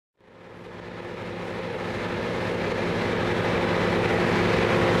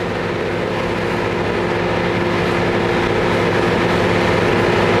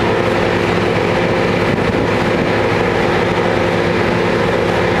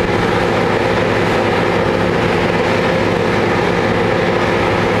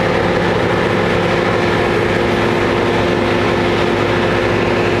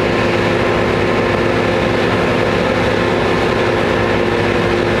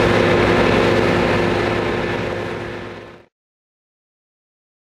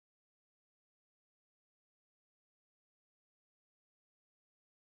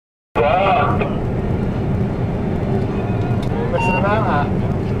Wow. Messing about at?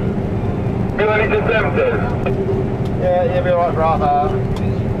 You only just empties? Yeah, you'll be alright for half hour.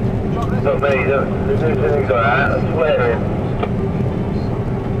 Not me, there's two things like that, swearing.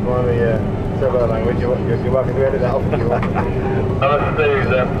 One of the servo language, you're welcome to edit that off if you want. I'm a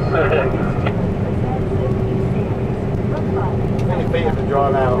snoozer. I think your feet have to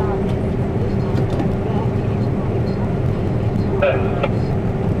dry out.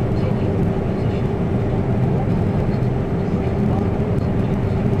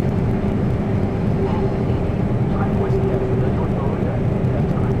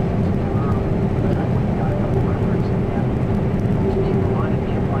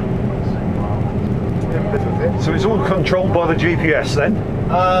 So it's all controlled by the GPS then?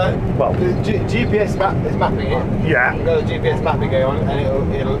 Well, the GPS map is mapping it. Yeah. You've got the GPS mapping going on,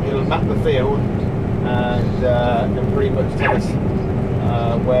 and it'll map the field and pretty much tell us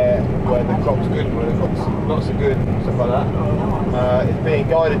where the crop's good and where the crop's not so good and stuff like that. It's being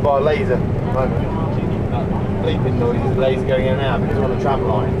guided by a laser at the moment. Bleeping noises, the laser going in and out because we're on the tram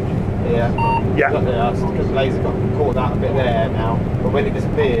line. Yeah. Because the laser got caught out a bit there now, but when it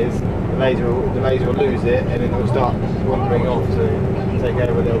disappears, the laser will lose it, and then it'll start wandering off to take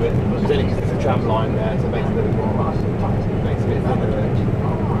over a little bit. It's only because there's a tram line there, so it makes it a little more, makes it a bit thinner there.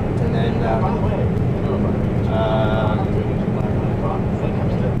 And then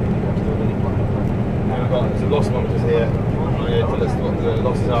we've got some loss monitors here. Tell us what the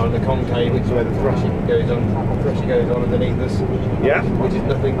losses are in the concave, which is where the threshing goes on underneath us. Yeah. Which is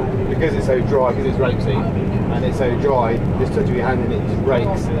nothing, because it's so dry, because it's rapeseed, and it's so dry, just touching your hand and it just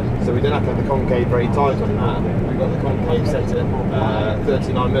breaks. So we don't have to have the concave very tight on that. We've got the concave set at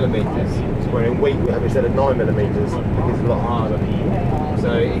 39mm, where in wheat we have it set at 9mm, because it's a lot harder.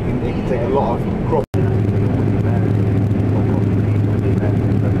 So it can take a lot of crop.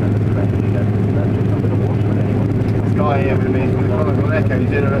 Guy here with me from the Chronicle Echo, he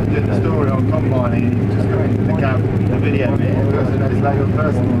did a story on combining, and he just got into the cab, the video bit, and we also know his like your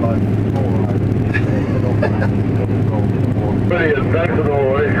personal life. Brilliant, thanks for the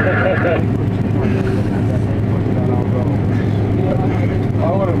boy. I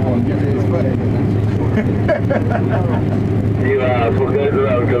wanted one, give me his footage. You ask, what goes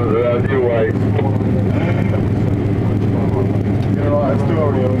around comes around, you wait. I'm going to write a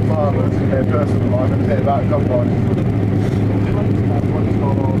story on farmers and their personal life and a bit about combining.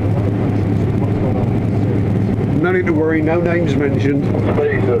 No need to worry, no names mentioned. He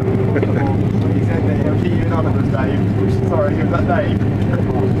said that he'll keep you anonymous, Dave. Sorry, give that name.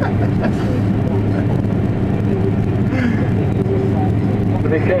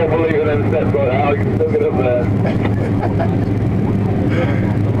 Be careful leaving them steps like that, I can still get up there.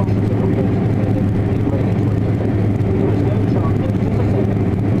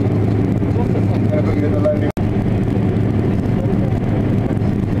 I'm going to put you in the landing.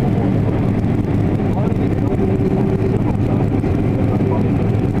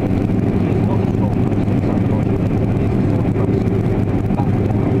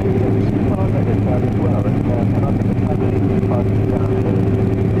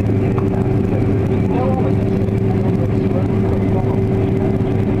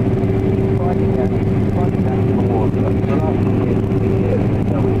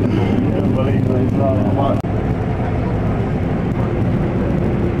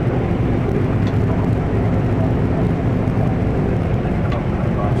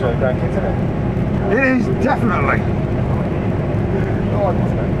 It is, definitely.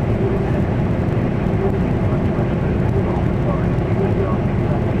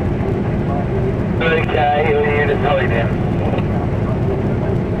 Okay, you're here to tell him.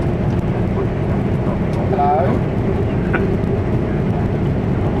 Hello?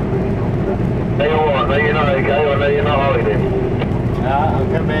 Are you alright? No, you're not okay, or no, you're not hiding? I'll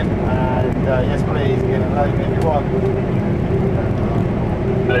come in and yes please, get a load if you want.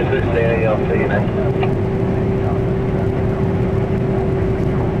 No such thing, I'll see you next.